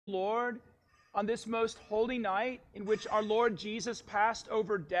Lord, on this most holy night in which our Lord Jesus passed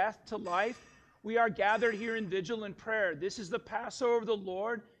over death to life, we are gathered here in vigil and prayer. This is the Passover of the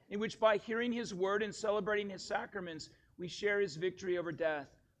Lord, in which by hearing his word and celebrating his sacraments, we share his victory over death.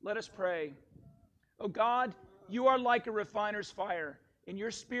 Let us pray. O God, you are like a refiner's fire, and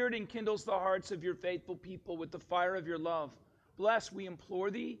your spirit enkindles the hearts of your faithful people with the fire of your love. Bless, we implore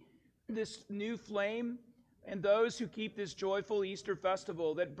thee, this new flame and those who keep this joyful Easter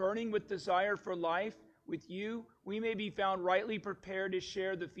festival, that burning with desire for life with you, we may be found rightly prepared to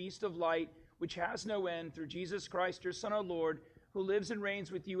share the feast of light, which has no end, through Jesus Christ, your Son, our Lord, who lives and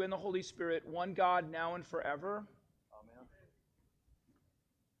reigns with you in the Holy Spirit, one God, now and forever. Amen.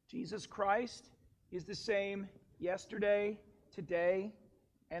 Jesus Christ is the same yesterday, today,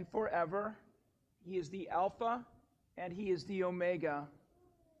 and forever. He is the Alpha and he is the Omega.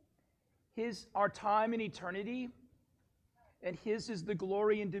 His our time and eternity, and his is the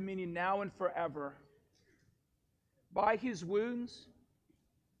glory and dominion now and forever. By his wounds,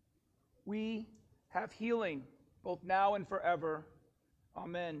 we have healing, both now and forever.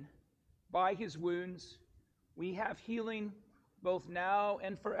 Amen. By his wounds, we have healing, both now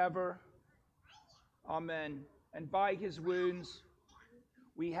and forever. Amen. And by his wounds,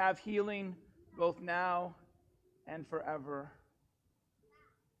 we have healing, both now and forever.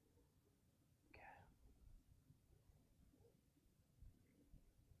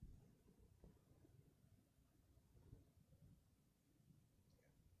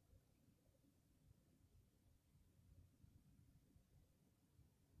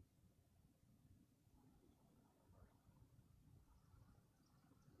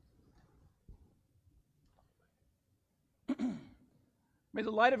 May the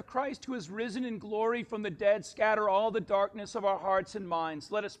light of Christ, who has risen in glory from the dead, scatter all the darkness of our hearts and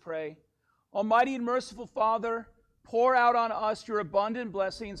minds. Let us pray. Almighty and merciful Father, pour out on us your abundant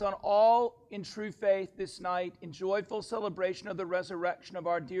blessings on all in true faith this night, in joyful celebration of the resurrection of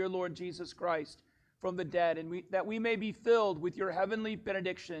our dear Lord Jesus Christ from the dead, and that we may be filled with your heavenly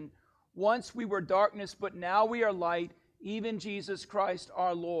benediction. Once we were darkness, but now we are light, even Jesus Christ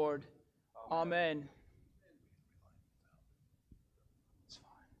our Lord. Amen.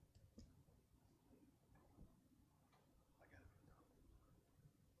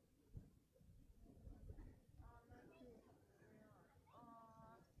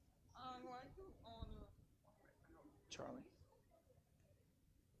 Charlie,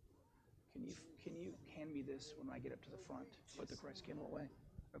 can you hand me this when I get up to the front? Put the Christ candle away.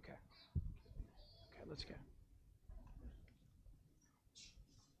 Okay. Okay, let's go.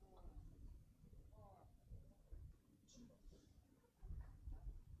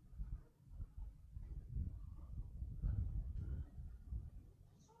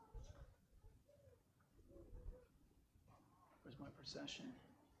 Where's my procession?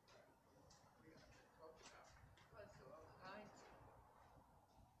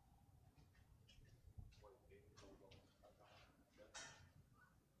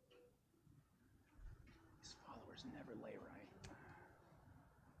 Never lay right.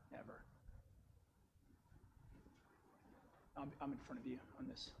 Never. I'm in front of you on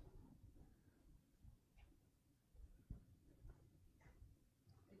this.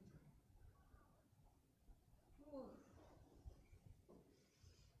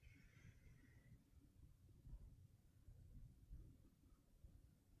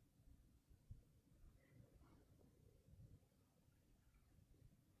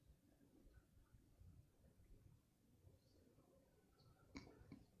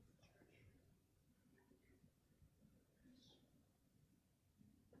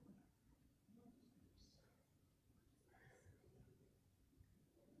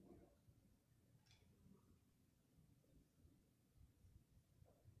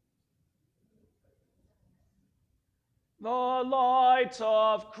 The light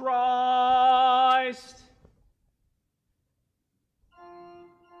of Christ.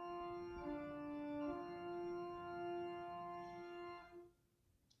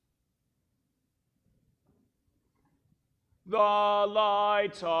 The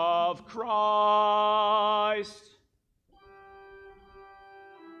light of Christ.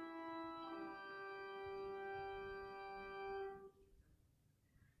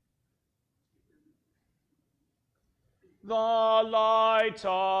 The light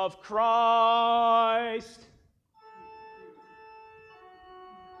of Christ.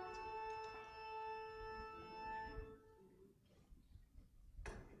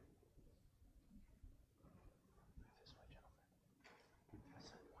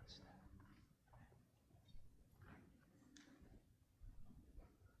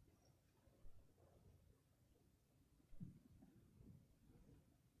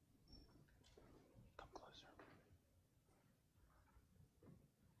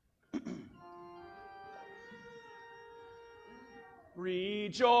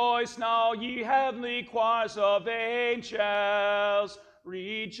 Rejoice now, ye heavenly choirs of angels.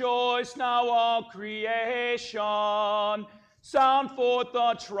 Rejoice now, all creation. Sound forth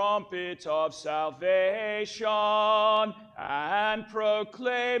the trumpet of salvation, and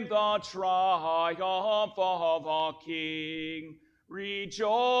proclaim the triumph of our King.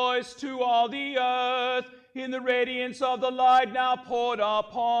 Rejoice to all the earth in the radiance of the light now poured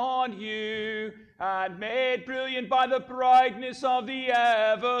upon you, and made brilliant by the brightness of the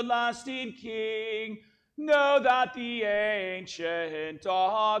everlasting King. Know that the ancient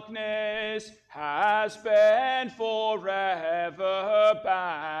darkness has been forever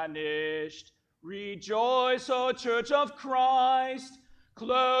banished. Rejoice, O Church of Christ,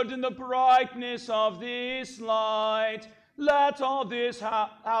 clothed in the brightness of this light. Let all this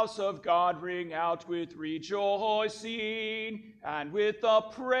house of God ring out with rejoicing and with the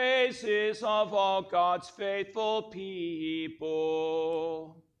praises of all God's faithful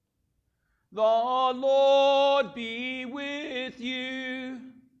people. The Lord be with you.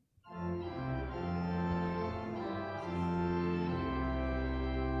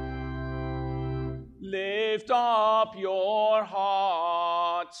 Lift up your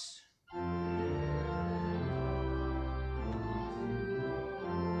hearts.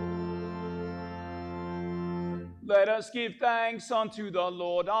 Let us give thanks unto the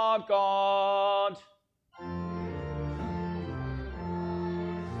Lord our God.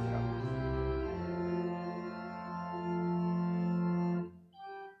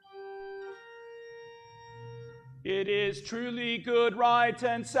 It is truly good, right,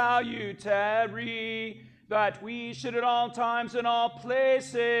 and salutary that we should at all times and all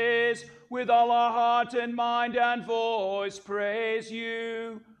places, with all our heart and mind and voice, praise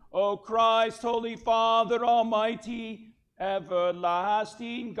you, O Christ, Holy Father, Almighty,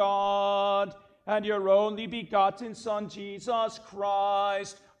 everlasting God, and your only begotten Son, Jesus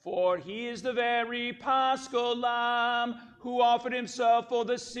Christ, for he is the very Paschal Lamb, who offered himself for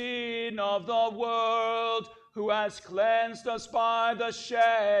the sin of the world, who has cleansed us by the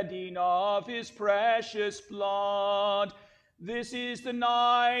shedding of his precious blood. This is the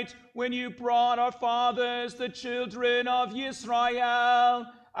night when you brought our fathers, the children of Israel,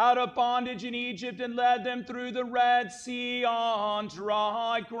 out of bondage in Egypt and led them through the Red Sea on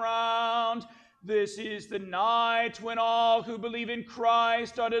dry ground. This is the night when all who believe in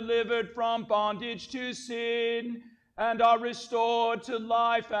Christ are delivered from bondage to sin and are restored to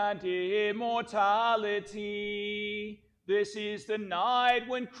life and immortality. This is the night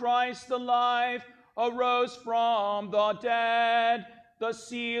when Christ the life arose from the dead. The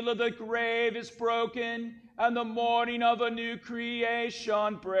seal of the grave is broken, and the morning of a new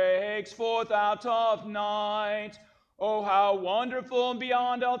creation breaks forth out of night. Oh, how wonderful and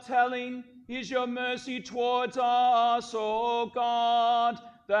beyond all telling is your mercy towards us, O God,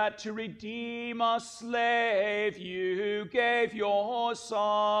 that to redeem a slave you gave your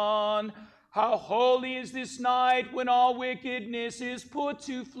Son. How holy is this night when all wickedness is put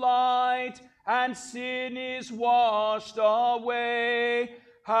to flight and sin is washed away.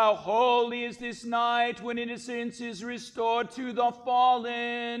 How holy is this night when innocence is restored to the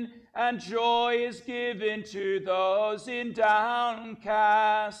fallen and joy is given to those in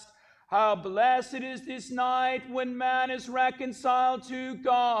downcast. How blessed is this night when man is reconciled to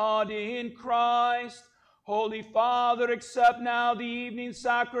God in Christ. Holy Father, accept now the evening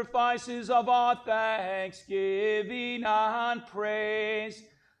sacrifices of our thanksgiving and praise.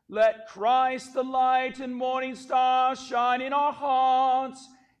 Let Christ the light and morning star shine in our hearts,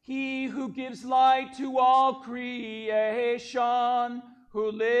 he who gives light to all creation,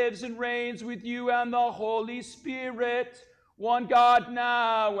 who lives and reigns with you and the Holy Spirit, one God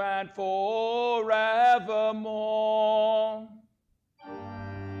now and forevermore.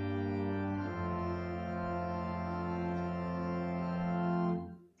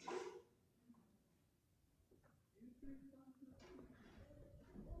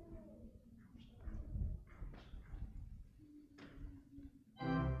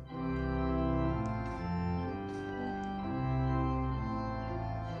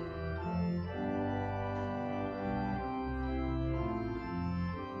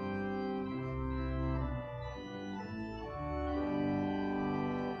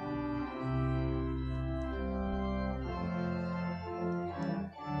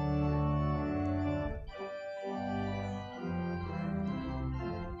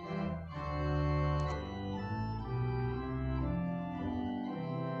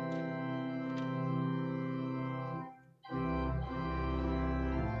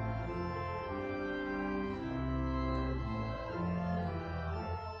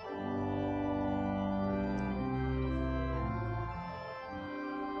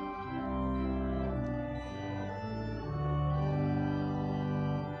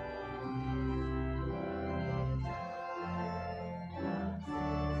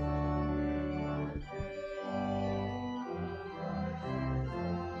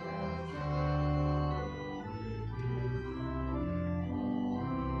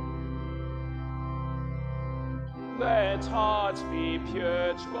 Let hearts be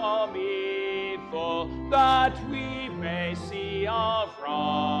purged from evil, that we may see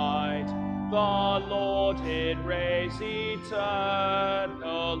aright the Lord in rays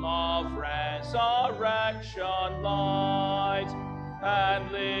eternal of resurrection light,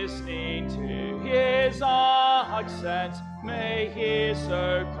 and listening to his accents, may hear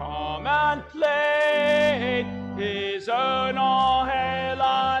so calm and plain his own all hail,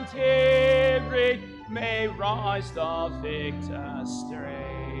 and hearing may rise the victor's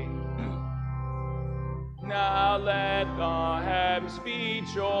strain. Now let the hymns be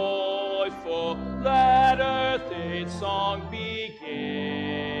joyful, let earth its song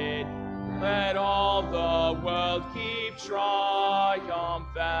begin. Let all the world keep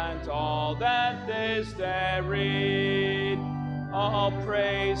triumphant, all that is therein. All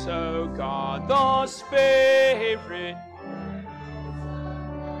praise, O God, the Spirit.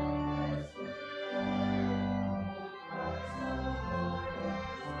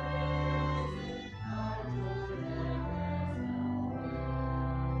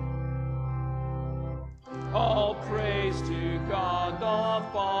 All praise to God the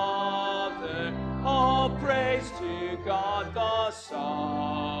Father, all praise to God the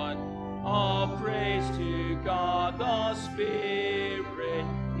Son, all praise to God the Spirit,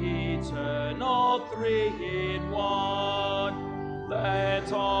 eternal three in one.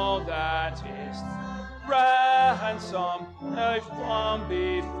 Let all that is ransom come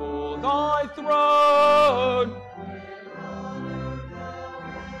before thy throne.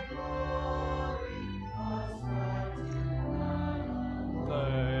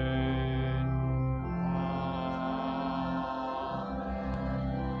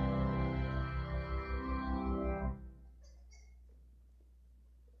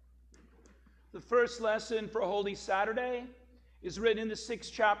 The first lesson for Holy Saturday is written in the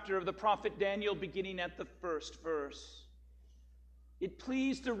 6th chapter of the prophet Daniel, beginning at the 1st verse. It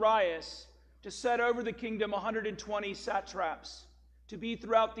pleased Darius to set over the kingdom 120 satraps, to be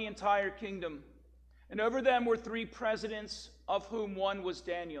throughout the entire kingdom. And over them were 3 presidents, of whom one was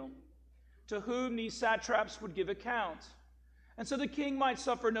Daniel, to whom these satraps would give account. And so the king might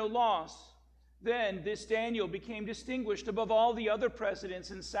suffer no loss. Then this Daniel became distinguished above all the other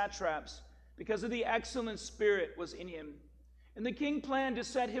presidents and satraps, because of the excellent spirit was in him. And the king planned to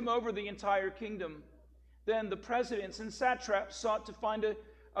set him over the entire kingdom. Then the presidents and satraps sought to find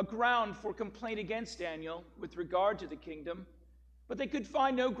a ground for complaint against Daniel with regard to the kingdom, but they could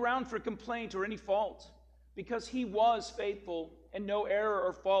find no ground for complaint or any fault, because he was faithful, and no error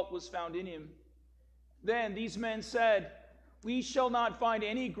or fault was found in him. Then these men said, "We shall not find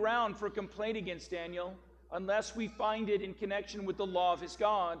any ground for complaint against Daniel, unless we find it in connection with the law of his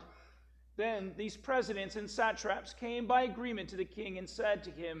God." Then these presidents and satraps came by agreement to the king and said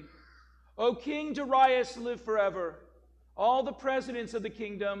to him, "O King Darius, live forever. All the presidents of the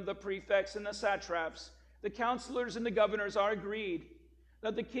kingdom, the prefects and the satraps, the counselors and the governors are agreed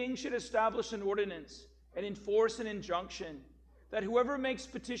that the king should establish an ordinance and enforce an injunction, that whoever makes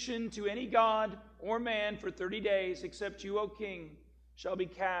petition to any god or man for 30 days, except you, O king, shall be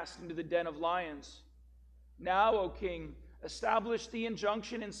cast into the den of lions. Now, O king, establish the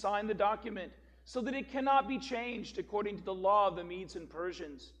injunction and sign the document, so that it cannot be changed according to the law of the Medes and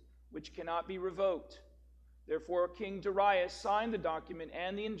Persians, which cannot be revoked." Therefore King Darius signed the document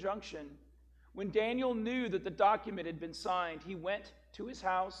and the injunction. When Daniel knew that the document had been signed, he went to his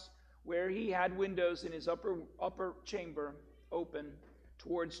house, where he had windows in his upper chamber open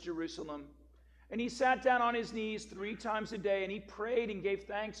towards Jerusalem. And he sat down on his knees 3 times a day, and he prayed and gave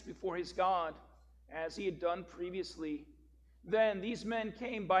thanks before his God, as he had done previously. Then these men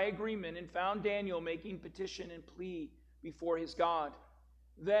came by agreement and found Daniel making petition and plea before his God.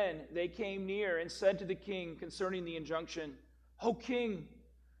 Then they came near and said to the king concerning the injunction, "O king,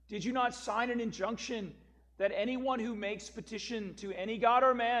 did you not sign an injunction that anyone who makes petition to any god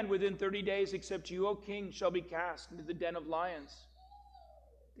or man within 30 days, except you, O king, shall be cast into the den of lions?"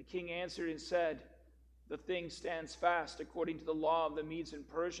 The king answered and said, "The thing stands fast according to the law of the Medes and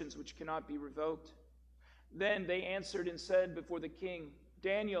Persians, which cannot be revoked." Then they answered and said before the king,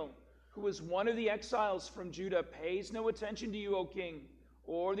 "Daniel, who is one of the exiles from Judah, pays no attention to you, O king,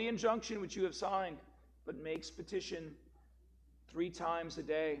 or the injunction which you have signed, but makes petition 3 times a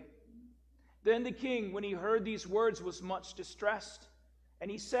day." Then the king, when he heard these words, was much distressed,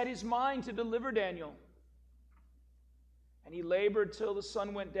 and he set his mind to deliver Daniel. And he labored till the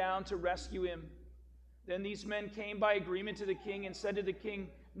sun went down to rescue him. Then these men came by agreement to the king and said to the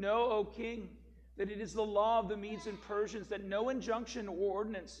king, "Know, O king, that it is the law of the Medes and Persians that no injunction or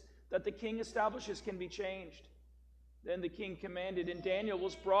ordinance that the king establishes can be changed." Then the king commanded, and Daniel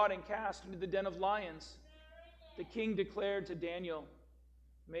was brought and cast into the den of lions. The king declared to Daniel,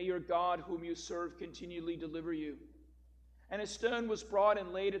 "May your God, whom you serve, continually deliver you." And a stone was brought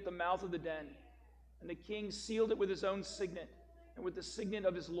and laid at the mouth of the den. And the king sealed it with his own signet and with the signet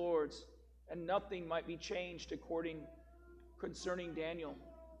of his lords, and nothing might be changed concerning Daniel.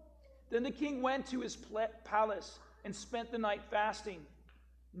 Then the king went to his palace and spent the night fasting.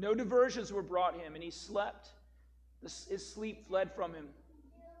 No diversions were brought him, and he slept. His sleep fled from him.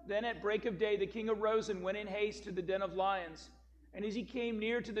 Then at break of day the king arose and went in haste to the den of lions. And as he came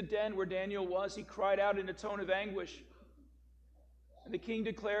near to the den where Daniel was, he cried out in a tone of anguish. And the king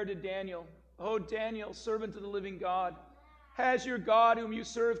declared to Daniel, "O Daniel, servant of the living God, has your God, whom you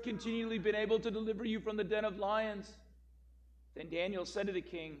serve, continually been able to deliver you from the den of lions?" Then Daniel said to the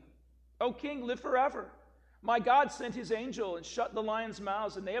king, "O king, live forever. My God sent his angel and shut the lions'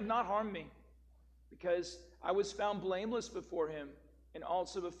 mouths, and they have not harmed me, because I was found blameless before him, and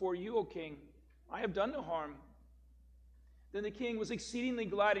also before you, O king. I have done no harm." Then the king was exceedingly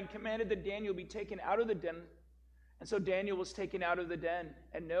glad and commanded that Daniel be taken out of the den. And so Daniel was taken out of the den,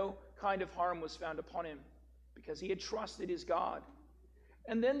 and no kind of harm was found upon him, because he had trusted his God.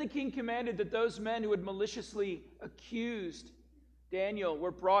 And then the king commanded that those men who had maliciously accused Daniel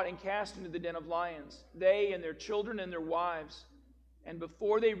were brought and cast into the den of lions, they and their children and their wives. And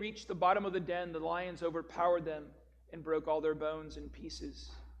before they reached the bottom of the den, the lions overpowered them and broke all their bones in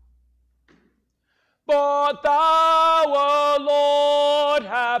pieces. But thou, O Lord,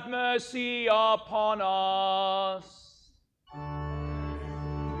 have mercy upon us.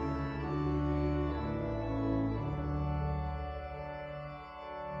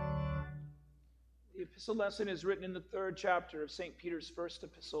 The epistle lesson is written in the 3rd chapter of St. Peter's first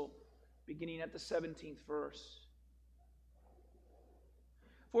epistle, beginning at the 17th verse.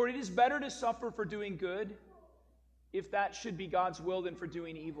 For it is better to suffer for doing good, if that should be God's will, than for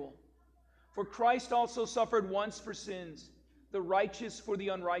doing evil. For Christ also suffered once for sins, the righteous for the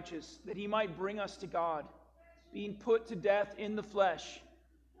unrighteous, that he might bring us to God, being put to death in the flesh,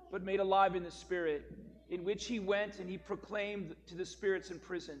 but made alive in the Spirit, in which he went and he proclaimed to the spirits in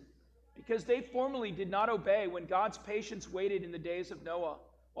prison, because they formerly did not obey when God's patience waited in the days of Noah,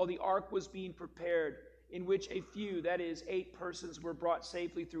 while the ark was being prepared, in which a few, that is, 8 persons, were brought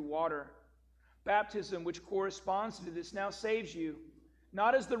safely through water. Baptism, which corresponds to this, now saves you,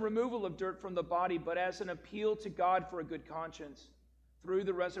 not as the removal of dirt from the body, but as an appeal to God for a good conscience, through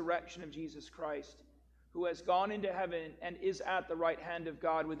the resurrection of Jesus Christ, who has gone into heaven and is at the right hand of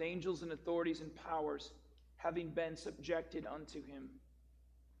God, with angels and authorities and powers, having been subjected unto him.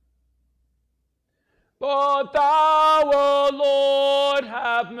 But thou, O Lord,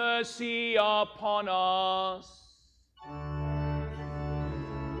 have mercy upon us.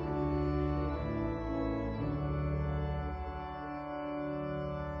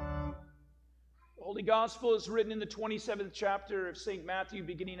 The Holy Gospel is written in the 27th chapter of St. Matthew,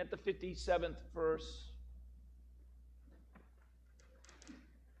 beginning at the 57th verse.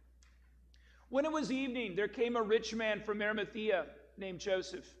 When it was evening, there came a rich man from Arimathea named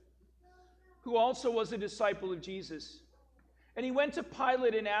Joseph, who also was a disciple of Jesus. And he went to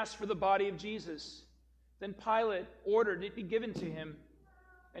Pilate and asked for the body of Jesus. Then Pilate ordered it be given to him.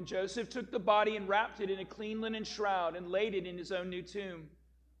 And Joseph took the body and wrapped it in a clean linen shroud and laid it in his own new tomb,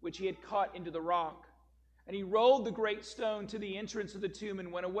 which he had cut into the rock. And he rolled the great stone to the entrance of the tomb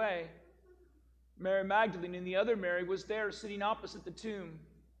and went away. Mary Magdalene and the other Mary was there sitting opposite the tomb.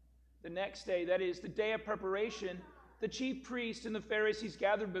 The next day, that is, the day of preparation, the chief priests and the Pharisees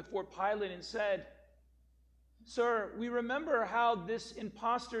gathered before Pilate and said, "Sir, we remember how this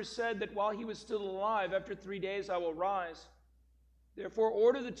impostor said that while he was still alive, after 3 days I will rise. Therefore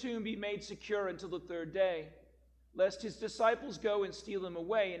order the tomb be made secure until the 3rd day, lest his disciples go and steal him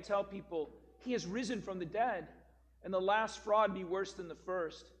away and tell people, 'He has risen from the dead,' and the last fraud be worse than the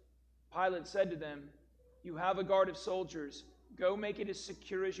first." Pilate said to them, "You have a guard of soldiers. Go make it as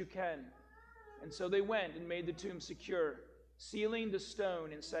secure as you can." And so they went and made the tomb secure, sealing the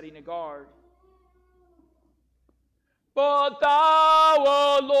stone and setting a guard. But thou,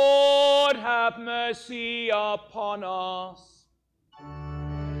 O Lord, have mercy upon us.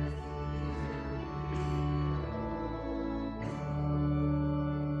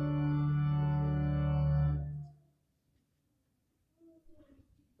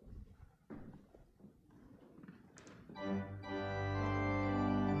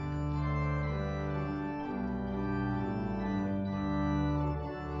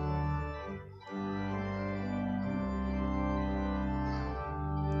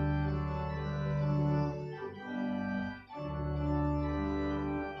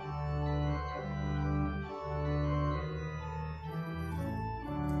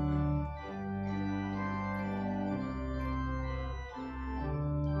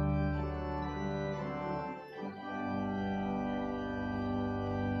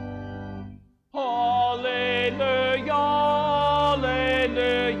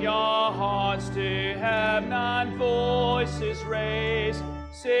 Hallelujah, hearts to heaven and voices raise.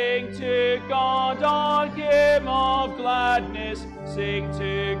 Sing to God our hymn of gladness. Sing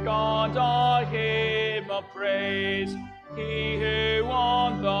to God our hymn of praise. He who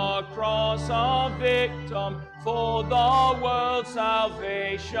on the cross a victim for the world's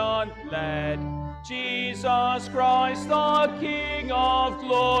salvation led. Jesus Christ, the King of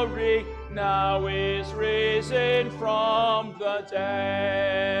glory, now is risen from the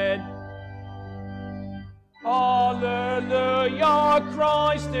dead. Hallelujah,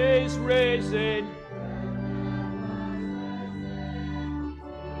 Christ is risen.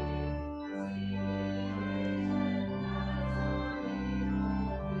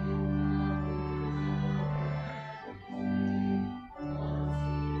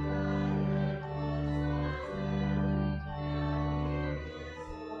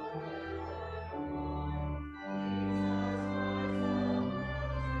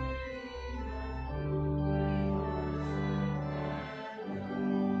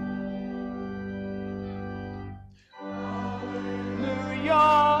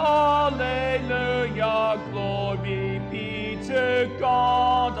 Hallelujah, glory be to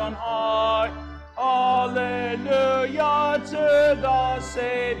God on high. Hallelujah to the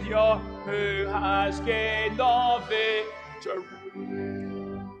Savior who has gained the victory.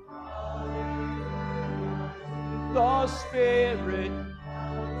 The Spirit,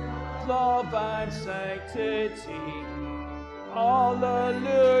 love and sanctity.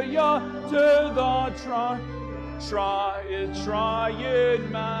 Hallelujah to the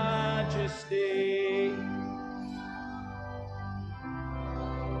triune majesty.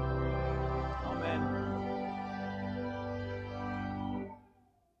 Amen.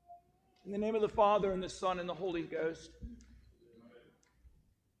 In the name of the Father, and the Son, and the Holy Ghost.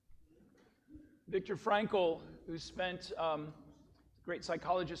 Viktor Frankl, who spent, great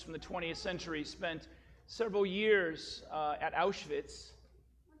psychologist from the 20th century, spent several years at Auschwitz.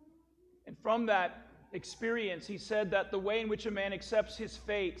 And from that experience, he said that the way in which a man accepts his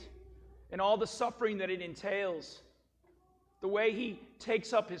fate and all the suffering that it entails, the way he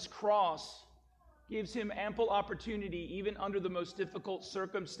takes up his cross, gives him ample opportunity, even under the most difficult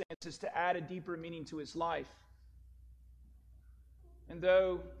circumstances, to add a deeper meaning to his life. And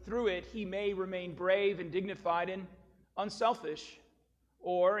though through it he may remain brave and dignified and unselfish,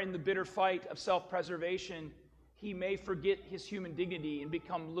 or in the bitter fight of self-preservation, he may forget his human dignity and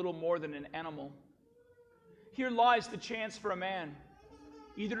become little more than an animal. Here lies the chance for a man,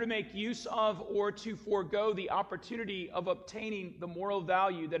 either to make use of or to forego the opportunity of obtaining the moral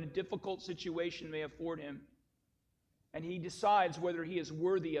value that a difficult situation may afford him. And he decides whether he is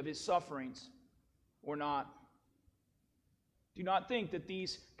worthy of his sufferings or not. Do not think that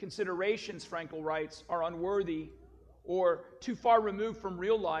these considerations, Frankl writes, are unworthy or too far removed from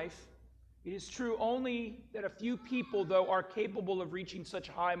real life. It is true only that a few people, though, are capable of reaching such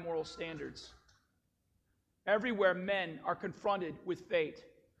high moral standards. Everywhere men are confronted with fate,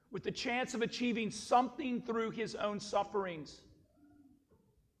 with the chance of achieving something through his own sufferings.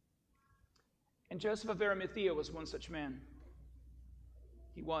 And Joseph of Arimathea was one such man.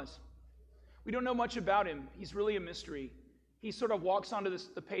 He was. We don't know much about him. He's really a mystery. He sort of walks onto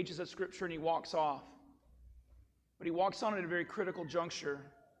the pages of Scripture and he walks off. But he walks on at a very critical juncture.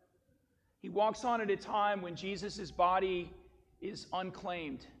 He walks on at a time when Jesus' body is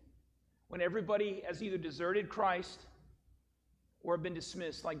unclaimed, when everybody has either deserted Christ or have been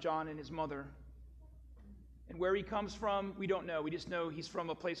dismissed, like John and his mother. And where he comes from, we don't know. We just know he's from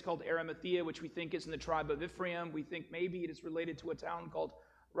a place called Arimathea, which we think is in the tribe of Ephraim. We think maybe it is related to a town called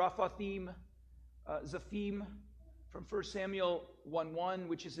Raphathim, Zaphim, from 1 Samuel 1:1,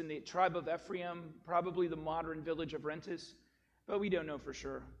 which is in the tribe of Ephraim, probably the modern village of Rentis, but we don't know for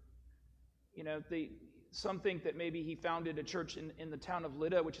sure. You know, some think that maybe he founded a church in the town of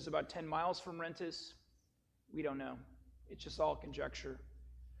Lydda, which is about 10 miles from Rentis. We don't know. It's just all conjecture.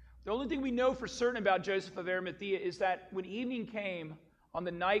 The only thing we know for certain about Joseph of Arimathea is that when evening came, on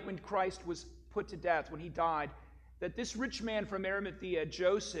the night when Christ was put to death, when he died, that this rich man from Arimathea,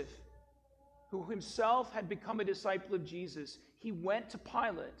 Joseph, who himself had become a disciple of Jesus, he went to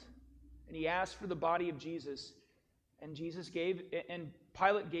Pilate and he asked for the body of Jesus, and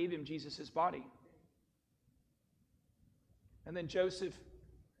Pilate gave him Jesus' body. And then Joseph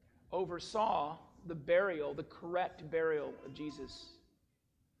oversaw the burial, the correct burial of Jesus,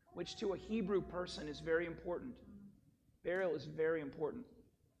 which to a Hebrew person is very important. Burial is very important.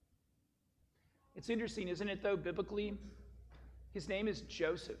 It's interesting, isn't it, though, biblically? His name is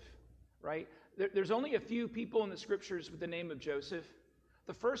Joseph, right? There's only a few people in the Scriptures with the name of Joseph.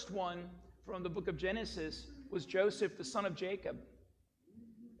 The first one from the book of Genesis was Joseph, the son of Jacob.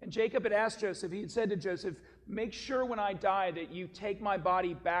 When Jacob had asked Joseph, he had said to Joseph, make sure when I die that you take my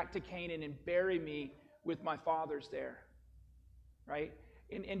body back to Canaan and bury me with my fathers there. Right?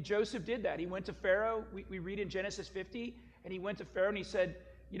 And Joseph did that. He went to Pharaoh. We read in Genesis 50, and he went to Pharaoh and he said,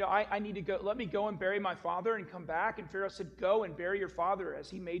 I need to go. Let me go and bury my father and come back. And Pharaoh said, go and bury your father as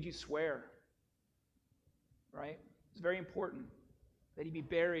he made you swear. Right? It's very important that he be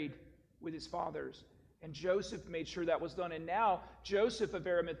buried with his fathers. And Joseph made sure that was done. And now Joseph of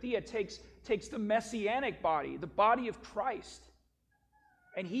Arimathea takes the messianic body, the body of Christ,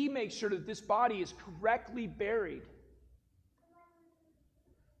 and he makes sure that this body is correctly buried.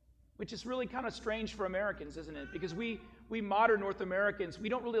 Which is really kind of strange for Americans, isn't it? Because we modern North Americans, we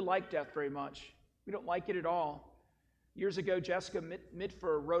don't really like death very much. We don't like it at all. Years ago, Jessica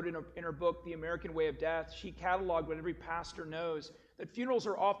Mitfer wrote in her book, The American Way of Death, she cataloged what every pastor knows, that funerals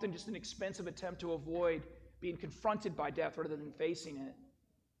are often just an expensive attempt to avoid being confronted by death rather than facing it.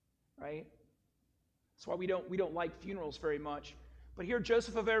 Right? That's why we don't like funerals very much. But here,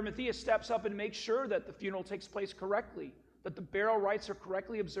 Joseph of Arimathea steps up and makes sure that the funeral takes place correctly, that the burial rites are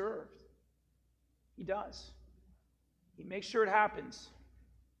correctly observed. He does. He makes sure it happens.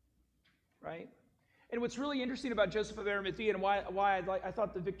 Right? And what's really interesting about Joseph of Arimathea and why I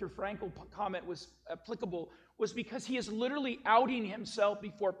thought the Viktor Frankl comment was applicable was because he is literally outing himself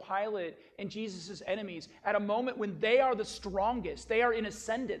before Pilate and Jesus' enemies at a moment when they are the strongest. They are in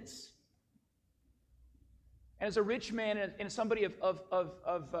ascendance. And as a rich man and somebody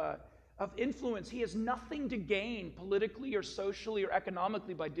of influence, he has nothing to gain politically or socially or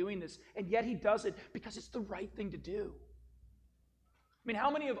economically by doing this, and yet he does it because it's the right thing to do. I mean,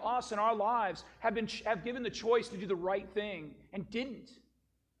 how many of us in our lives have given the choice to do the right thing and didn't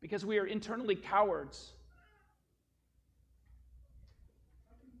because we are internally cowards?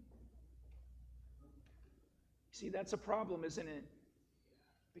 See, that's a problem, isn't it?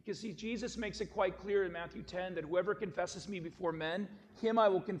 Because see, Jesus makes it quite clear in Matthew 10 that whoever confesses me before men, him I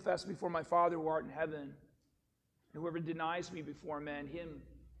will confess before my Father who art in heaven. And whoever denies me before men, him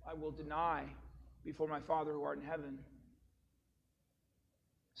I will deny before my Father who art in heaven.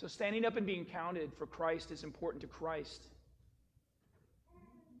 So standing up and being counted for Christ is important to Christ.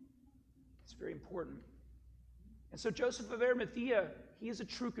 It's very important. And so Joseph of Arimathea, he is a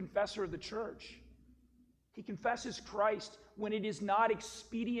true confessor of the church. He confesses Christ when it is not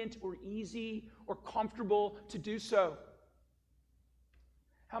expedient or easy or comfortable to do so.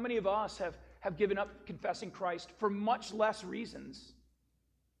 How many of us have given up confessing Christ for much less reasons?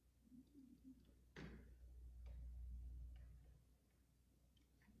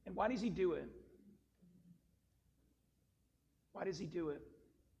 And why does he do it? Why does he do it?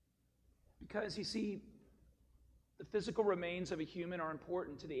 Because, you see, the physical remains of a human are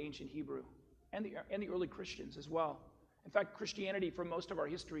important to the ancient Hebrew and the early Christians as well. In fact, Christianity, for most of our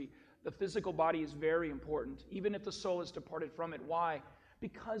history, the physical body is very important, even if the soul has departed from it. Why?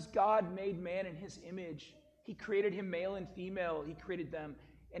 Because God made man in his image. He created him male and female. He created them,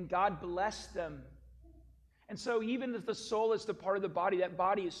 and God blessed them. And so even if the soul is departed the body, that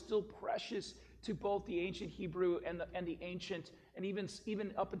body is still precious to both the ancient Hebrew and the ancient, and even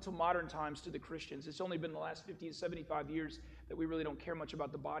up until modern times to the Christians. It's only been the last 50 to 75 years that we really don't care much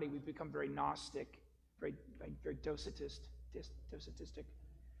about the body. We've become very Gnostic, very docetistic.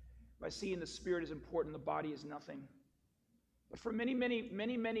 By seeing the spirit is important, the body is nothing. But for many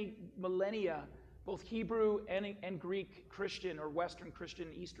millennia, both Hebrew and Greek Christian, or Western Christian,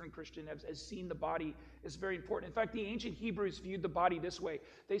 Eastern Christian, has seen the body as very important. In fact, the ancient Hebrews viewed the body this way.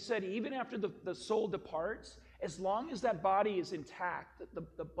 They said even after the soul departs, as long as that body is intact,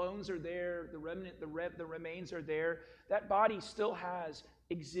 the bones are there, the remains are there, that body still has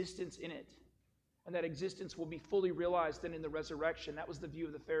existence in it. And that existence will be fully realized then in the resurrection. That was the view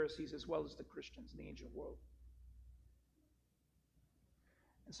of the Pharisees as well as the Christians in the ancient world.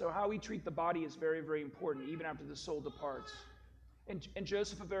 And so how we treat the body is very, very important, even after the soul departs. And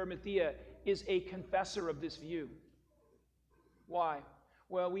Joseph of Arimathea is a confessor of this view. Why?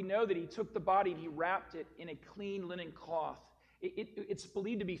 Well, we know that he took the body and he wrapped it in a clean linen cloth. It's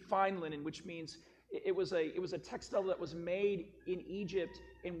believed to be fine linen, which means it was a textile that was made in Egypt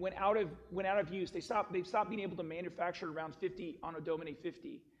and went out of use. They stopped being able to manufacture around Anno Domini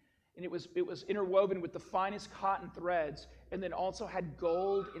 50. And it was interwoven with the finest cotton threads, and then also had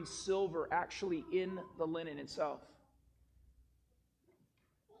gold and silver actually in the linen itself.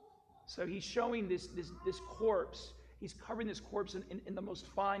 So he's showing this corpse. He's covering this corpse in the most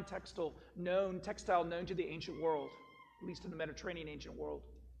fine textile known to the ancient world, at least in the Mediterranean ancient world.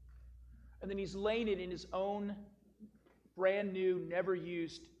 And then he's laying it in his own brand new, never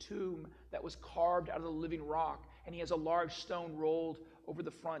used tomb that was carved out of the living rock. And he has a large stone rolled over the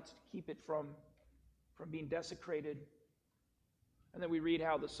front to keep it from being desecrated. And then we read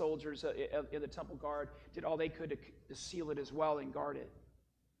how the soldiers in the temple guard did all they could to seal it as well and guard it.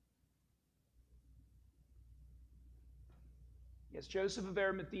 Yes, Joseph of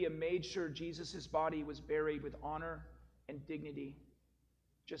Arimathea made sure Jesus' body was buried with honor and dignity,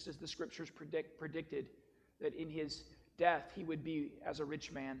 just as the scriptures predicted that in his death he would be as a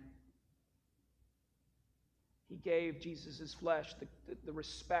rich man. He gave Jesus' flesh the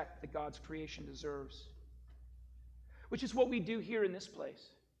respect that God's creation deserves, which is what we do here in this place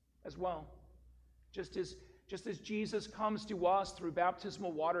as well. Just as Jesus comes to us through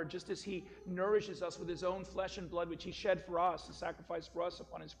baptismal water, just as he nourishes us with his own flesh and blood, which he shed for us, the sacrifice for us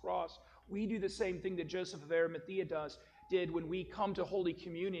upon his cross, we do the same thing that Joseph of Arimathea did when we come to Holy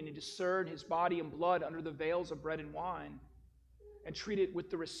Communion and discern his body and blood under the veils of bread and wine and treat it with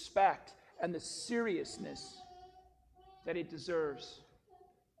the respect and the seriousness that it deserves.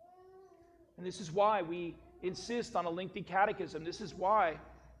 And this is why we insist on a lengthy catechism. This is why,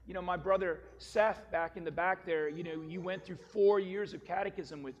 my brother Seth back in the back there, you went through 4 years of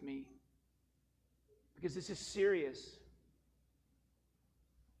catechism with me. Because this is serious.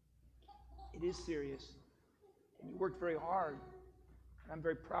 It is serious. And you worked very hard. And I'm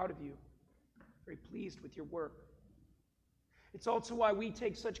very proud of you. Very pleased with your work. It's also why we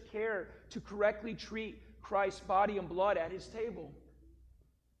take such care to correctly treat Christ's body and blood at his table.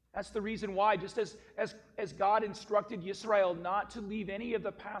 That's the reason why, just as God instructed Israel not to leave any of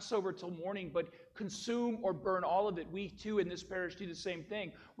the Passover till morning, but consume or burn all of it, we too in this parish do the same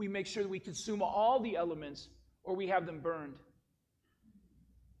thing. We make sure that we consume all the elements or we have them burned.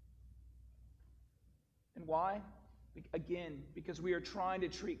 And why? Again, because we are trying to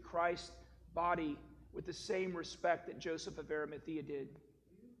treat Christ's body with the same respect that Joseph of Arimathea did.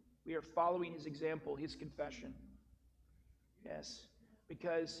 We are following his example, his confession. Yes.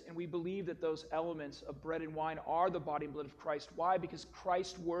 And we believe that those elements of bread and wine are the body and blood of Christ. Why? Because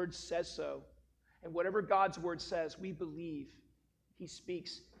Christ's word says so. And whatever God's word says, we believe he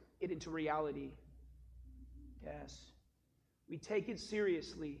speaks it into reality. Yes. We take it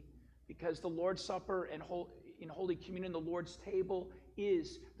seriously because the Lord's Supper and in Holy Communion, the Lord's table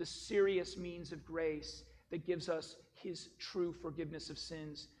is the serious means of grace that gives us his true forgiveness of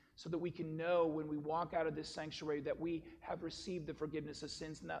sins, so that we can know when we walk out of this sanctuary that we have received the forgiveness of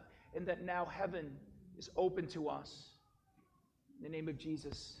sins and that now heaven is open to us. In the name of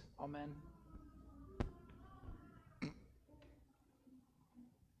Jesus, amen.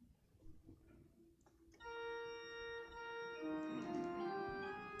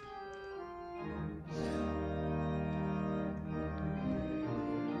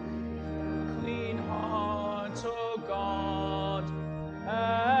 Clean heart, O God,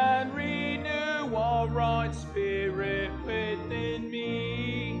 and renew a right spirit within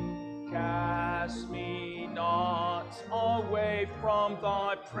me. Cast me not away from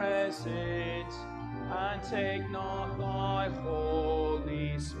thy presence, and take not thy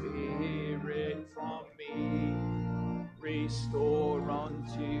Holy Spirit from me. Restore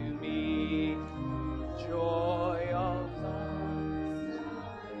unto me joy of thy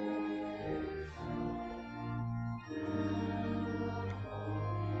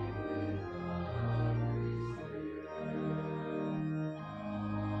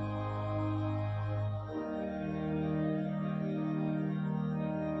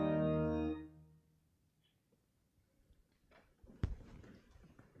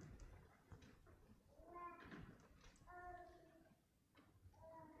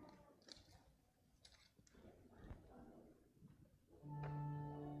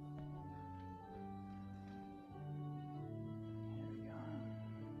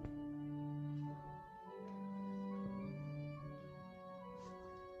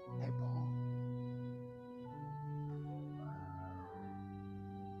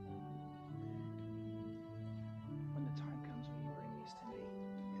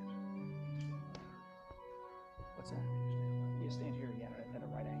What's that? You stand here, at a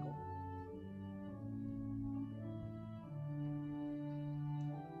right angle.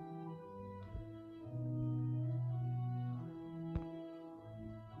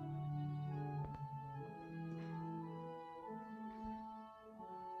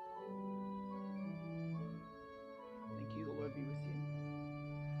 Thank you. The Lord be with you.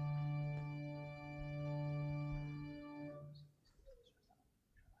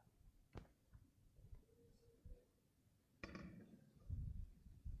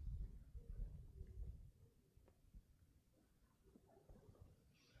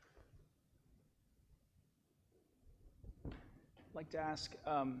 I'd like to ask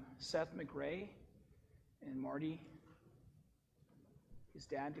Seth McRae and Marty his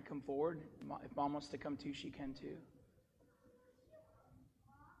dad to come forward. If Mom wants to come too, she can too.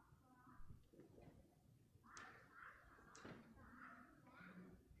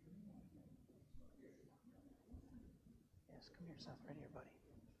 Yes, come here, Seth. Right here, buddy.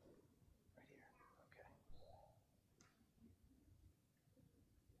 Right here. Okay.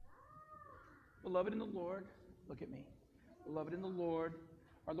 Beloved in the Lord, look at me. Beloved in the Lord,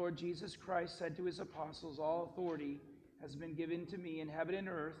 our Lord Jesus Christ said to his apostles, all authority has been given to me in heaven and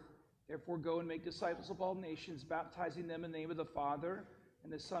earth. Therefore go and make disciples of all nations, baptizing them in the name of the Father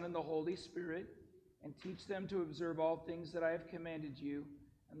and the Son and the Holy Spirit, and teach them to observe all things that I have commanded you.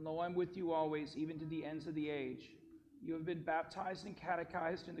 And lo, I'm with you always, even to the ends of the age. You have been baptized and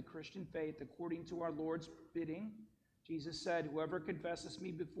catechized in the Christian faith according to our Lord's bidding. Jesus said, whoever confesses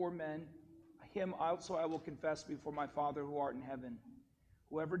me before men, him also I will confess before my Father who art in heaven.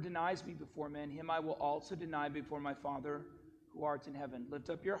 Whoever denies me before men, him I will also deny before my Father who art in heaven. Lift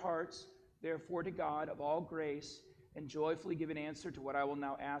up your hearts, therefore, to God of all grace, and joyfully give an answer to what I will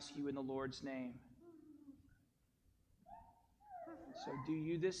now ask you in the Lord's name. So do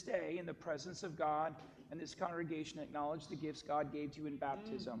you this day, in the presence of God and this congregation, acknowledge the gifts God gave to you in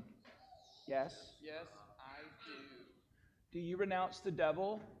baptism? Yes? Yes, I do. Do you renounce the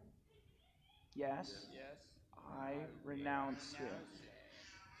devil? Yes? Yes, I renounce him.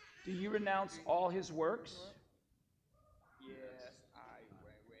 Do you renounce all his works? Yes,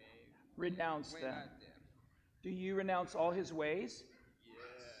 I Renounce them. Do you renounce all his ways?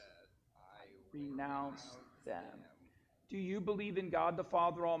 Yes, I Renounce them. Do you believe in God the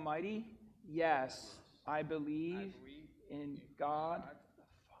Father Almighty? Yes, I believe in God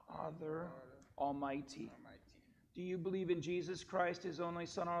the Father Almighty. Do you believe in Jesus Christ, his only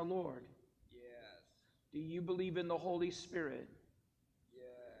Son, our Lord? Yes. Do you believe in the Holy Spirit? Yeah,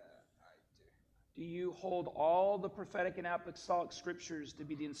 I do. Do you hold all the prophetic and apostolic scriptures to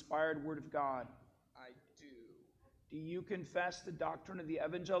be the inspired word of God? I do. Do you confess the doctrine of the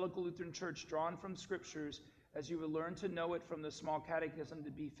Evangelical Lutheran Church drawn from scriptures as you will learn to know it from the small catechism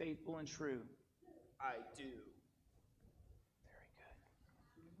to be faithful and true? I do.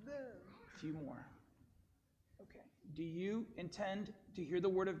 Very good. A few more. Okay. Do you intend to hear the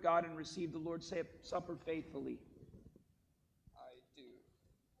word of God and receive the Lord's Supper faithfully? I do.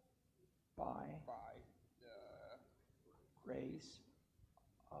 By the grace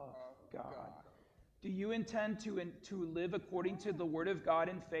of God. Do you intend to live according to the word of God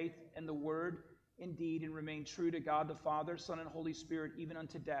in faith and the word in deed, and remain true to God the Father, Son, and Holy Spirit, even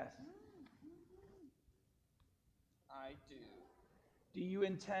unto death? I do. Do you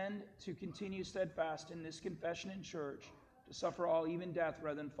intend to continue steadfast in this confession in church, to suffer all, even death,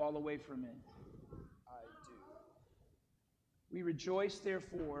 rather than fall away from it? I do. We rejoice,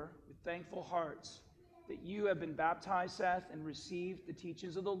 therefore, with thankful hearts, that you have been baptized, Seth, and received the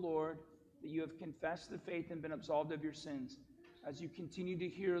teachings of the Lord, that you have confessed the faith and been absolved of your sins. As you continue to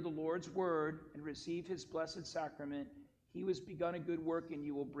hear the Lord's word and receive his blessed sacrament, he who has begun a good work in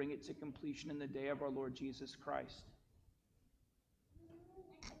you will bring it to completion in the day of our Lord Jesus Christ.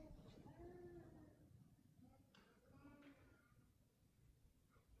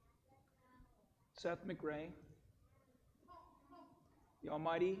 Seth McRae, the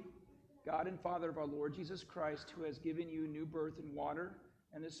Almighty God and Father of our Lord Jesus Christ, who has given you new birth in water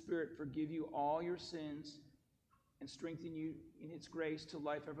and the Spirit, forgive you all your sins and strengthen you in its grace to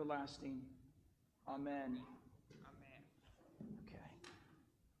life everlasting. Amen. Amen. Okay.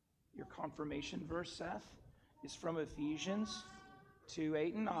 Your confirmation verse, Seth, is from Ephesians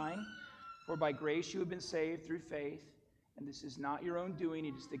 2:8 and 9. For by grace you have been saved through faith, and this is not your own doing,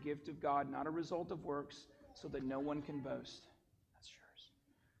 it is the gift of God, not a result of works, so that no one can boast. That's yours.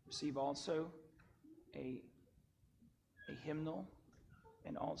 Receive also a hymnal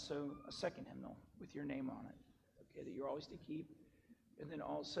and also a second hymnal with your name on it, okay, that you're always to keep. And then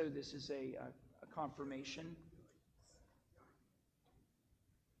also this is a confirmation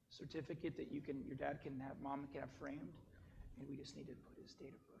certificate that your dad can have, mom can have framed, and we just need to put his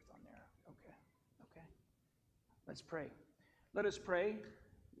date of birth on there. Okay. Let's pray. Let us pray.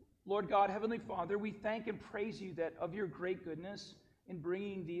 Lord God, Heavenly Father, we thank and praise you that of your great goodness in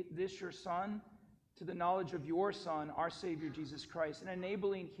bringing this your Son to the knowledge of your Son, our Savior Jesus Christ, and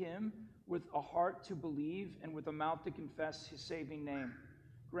enabling him with a heart to believe and with a mouth to confess his saving name.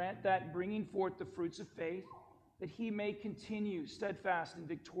 Grant that, bringing forth the fruits of faith, that he may continue steadfast and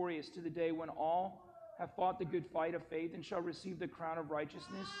victorious to the day when all have fought the good fight of faith and shall receive the crown of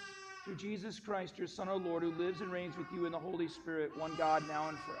righteousness through Jesus Christ, your Son, our Lord, who lives and reigns with you in the Holy Spirit, one God, now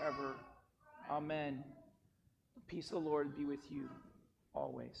and forever. Amen. The peace of the Lord be with you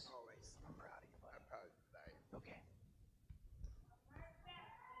always. Always. I'm proud of you, buddy. I'm proud of you. Okay.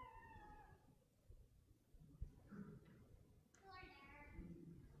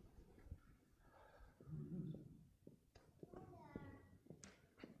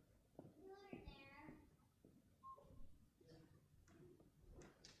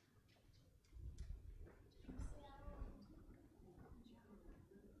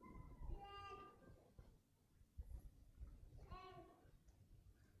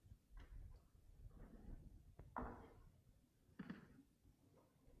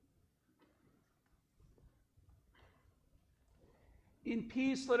 In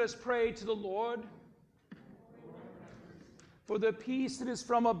peace, let us pray to the Lord. For the peace that is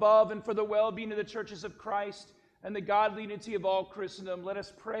from above and for the well-being of the churches of Christ and the godly unity of all Christendom, let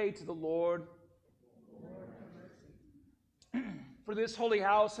us pray to the Lord. For this holy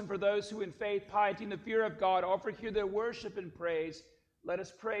house and for those who in faith, piety, and the fear of God offer here their worship and praise, let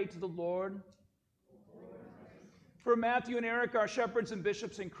us pray to the Lord. For Matthew and Eric, our shepherds and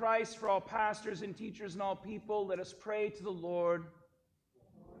bishops in Christ, for all pastors and teachers and all people, let us pray to the Lord.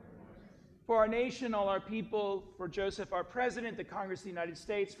 For our nation, all our people, for Joseph, our president, the Congress of the United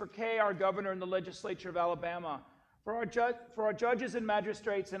States, for Kay, our governor, and the legislature of Alabama, for our judges and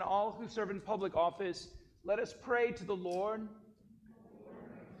magistrates and all who serve in public office, let us pray to the Lord.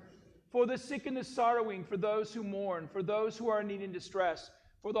 For the sick and the sorrowing, for those who mourn, for those who are in need and distress,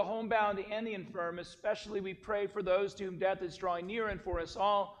 for the homebound and the infirm, especially we pray for those to whom death is drawing near, and for us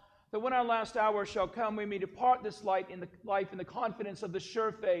all, that when our last hour shall come, we may depart this life in the confidence of the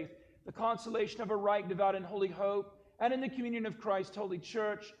sure faith, the consolation of a right, devout, and holy hope, and in the communion of Christ's holy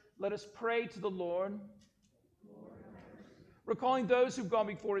church, let us pray to the Lord. Recalling those who've gone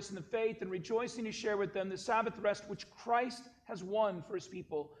before us in the faith and rejoicing to share with them the Sabbath rest which Christ has won for his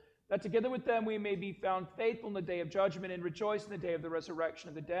people, that together with them we may be found faithful in the day of judgment and rejoice in the day of the resurrection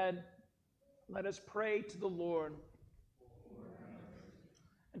of the dead. Let us pray to the Lord.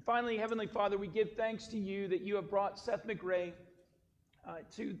 And finally, Heavenly Father, we give thanks to you that you have brought Seth McRae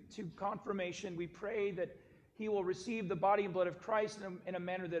to confirmation. We pray that he will receive the body and blood of Christ in a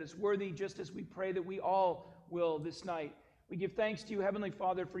manner that is worthy, just as we pray that we all will this night. We give thanks to you, Heavenly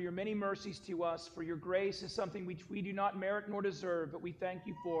Father, for your many mercies to us, for your grace is something which we do not merit nor deserve, but we thank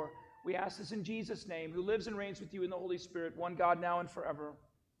you for. We ask this in Jesus' name, who lives and reigns with you in the Holy Spirit, one God now and forever.